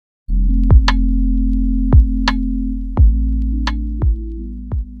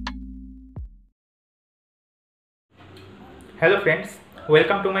Hello friends,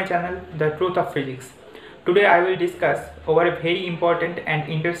 welcome to my channel The Truth of Physics. Today I will discuss over a very important and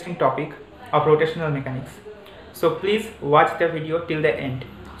interesting topic of rotational mechanics. So please watch the video till the end.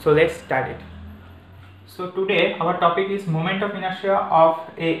 So let's start it. So today our topic is moment of inertia of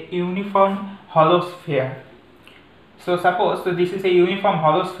a uniform hollow sphere. So suppose this is a uniform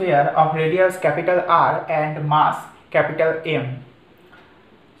hollow sphere of radius capital R and mass capital M.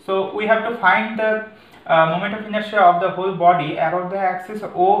 So we have to find the moment of inertia of the whole body about the axis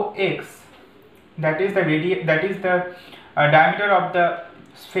OX, that is the diameter of the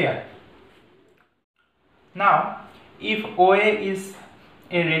sphere. Now, if OA is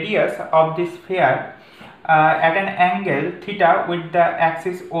a radius of this sphere at an angle theta with the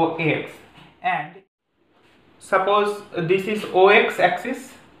axis OX, and suppose this is OX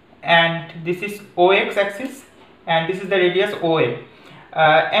axis and this is OX axis and this is the radius OA.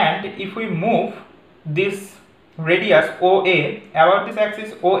 And if we move this radius OA about this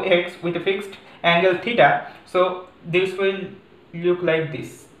axis OX with a fixed angle theta, so this will look like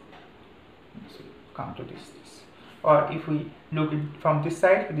this. So come to this. Or if we look from this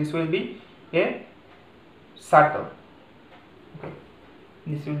side, this will be a circle. Okay,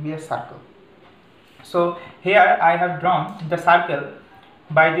 this will be a circle. So here I have drawn the circle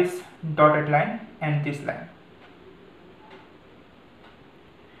by this dotted line and this line.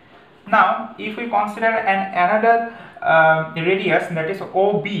 Now, if we consider another radius, that is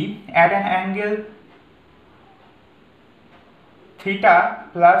OB, at an angle theta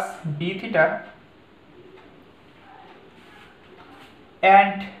plus b theta,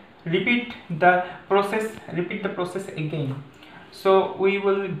 and repeat the process again, so we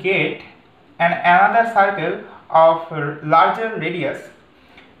will get another circle of larger radius,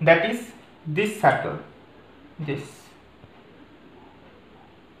 that is this circle, this.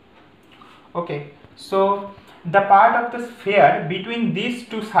 Okay, so the part of the sphere between these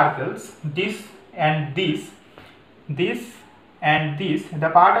two circles, this and this and this, the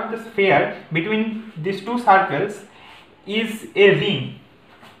part of the sphere between these two circles is a ring,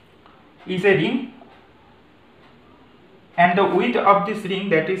 and the width of this ring,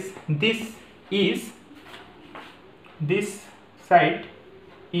 that is this side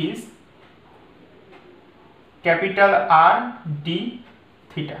is capital R d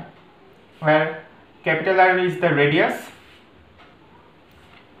theta, where capital R is the radius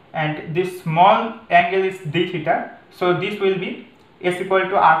and this small angle is d theta, so this will be S equal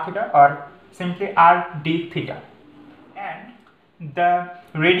to R theta or simply R d theta, and the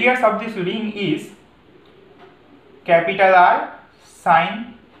radius of this ring is capital R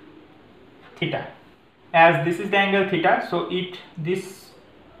sine theta. As this is the angle theta, so this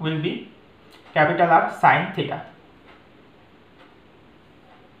will be capital R sine theta.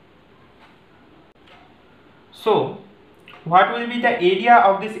 So, what will be the area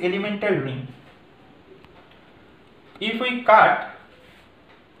of this elemental ring? If we cut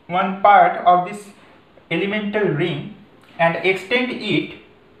one part of this elemental ring and extend it,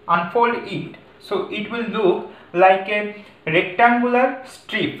 unfold it, so it will look like a rectangular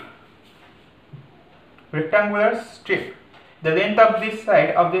strip. The length of this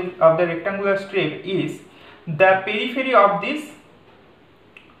side of the rectangular strip is the periphery of this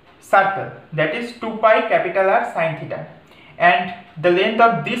circle, that is 2 pi capital R sine theta, and the length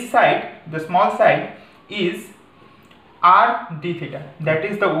of this side, the small side, is R d theta, that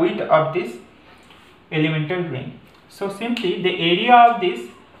is the width of this elemental ring. So simply the area of this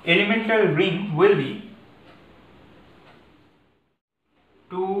elemental ring will be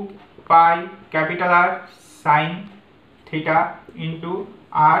 2 pi capital R sine theta into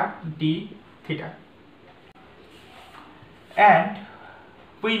R d theta, and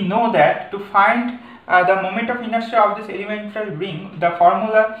we know that to find the moment of inertia of this elemental ring, the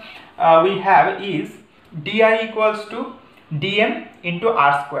formula we have is di equals to dm into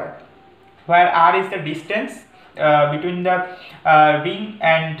r square, where r is the distance between the ring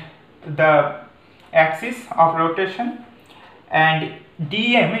and the axis of rotation, and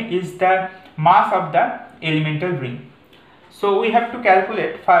dm is the mass of the elemental ring. So we have to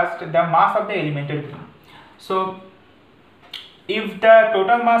calculate first the mass of the elemental ring. So if the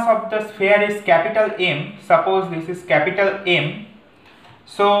total mass of the sphere is capital M, suppose this is capital M,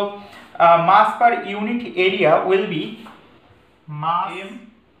 so mass per unit area will be mass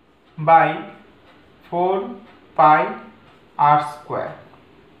M by 4 pi r square.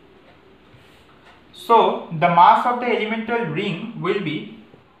 So the mass of the elemental ring will be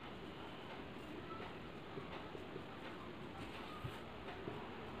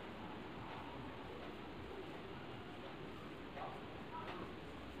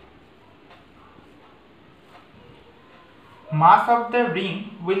mass of the ring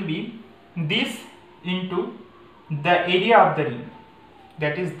will be this into the area of the ring,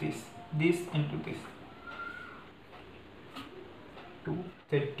 that is this into this, to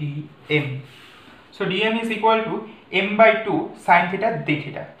the dm. So dm is equal to m by 2 sine theta d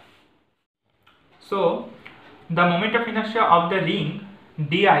theta. So the moment of inertia of the ring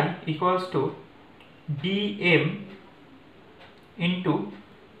di equals to dm into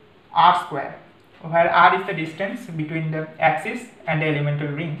r square, where r is the distance between the axis and the elemental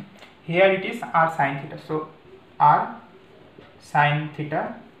ring. Here it is r sine theta, so r sine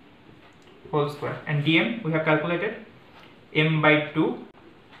theta whole square, and dm we have calculated m by 2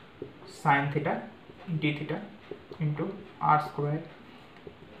 sine theta d theta into r square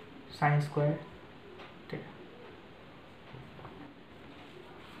sine square theta.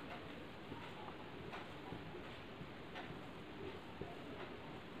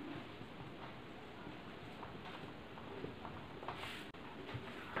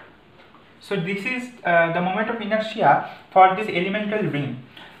 So this is the moment of inertia for this elemental ring.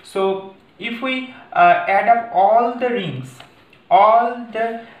 So if we add up all the rings, all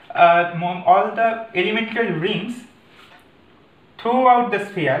the elemental rings throughout the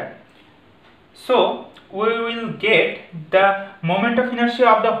sphere, so we will get the moment of inertia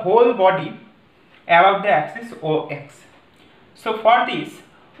of the whole body about the axis OX. So for this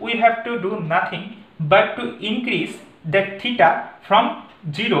we have to do nothing but to increase the theta from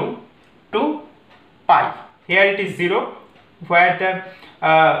 0 to pi. Here it is 0, where the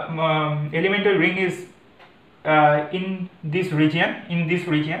elemental ring is in this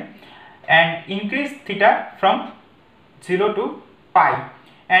region, and increase theta from 0 to pi,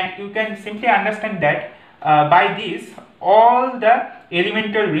 and you can simply understand that by this all the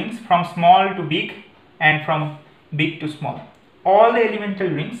elemental rings from small to big and from big to small, all the elemental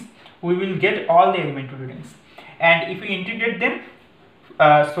rings, we will get all the elemental rings, and if we integrate them,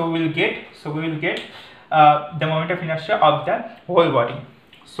 so we will get the moment of inertia of the whole body.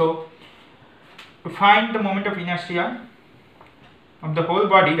 So to find the moment of inertia of the whole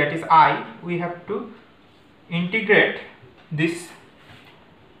body, that is I, we have to integrate this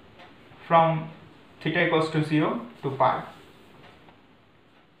from theta equals to 0 to pi.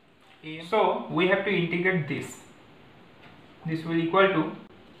 So we have to integrate this. This will equal to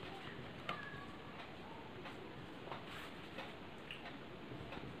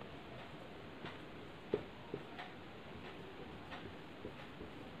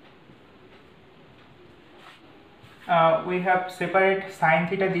we have separate sine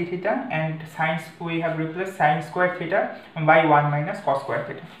theta d theta, and we have replaced sine square theta by 1 minus cos square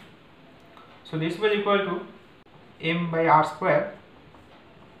theta. So this will equal to m by r square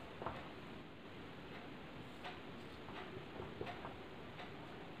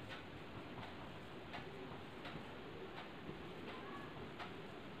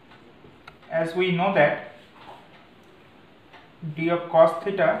as we know that d of cos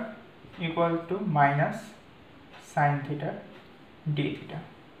theta equal to minus sine theta d theta.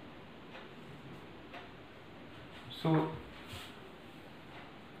 So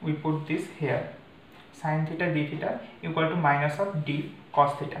we put this here, sine theta d theta equal to minus of d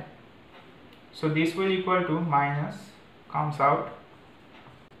cos theta. So this will equal to minus, comes out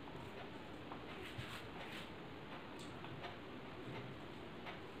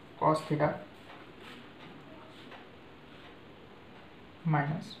cos theta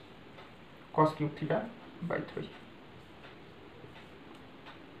minus cos cube theta by 3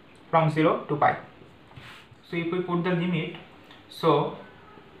 from 0 to pi. So if we put the limit, so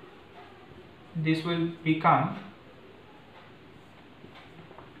this will become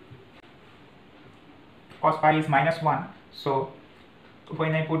cos pi is minus 1, so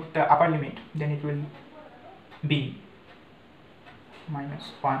when I put the upper limit, then it will be minus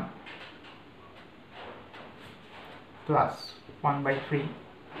 1 plus 1 by 3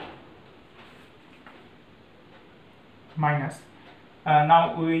 minus,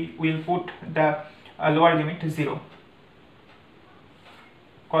 now we will put the lower limit to 0,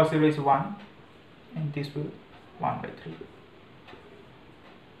 cos 0 is 1, and this will 1 by 3.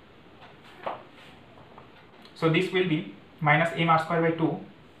 So this will be minus m r square by 2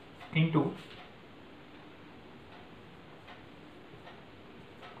 into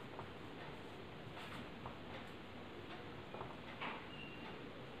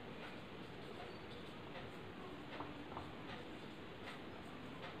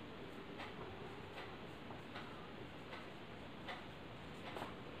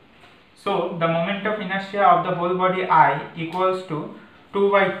so the moment of inertia of the whole body I equals to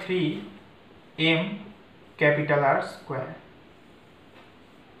 2 by 3 m capital R square.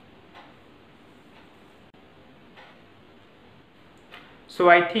 So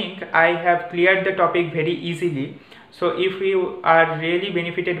I think I have cleared the topic very easily. So if you are really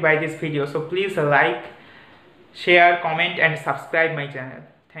benefited by this video, so please like, share, comment and subscribe my channel.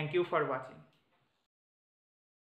 Thank you for watching.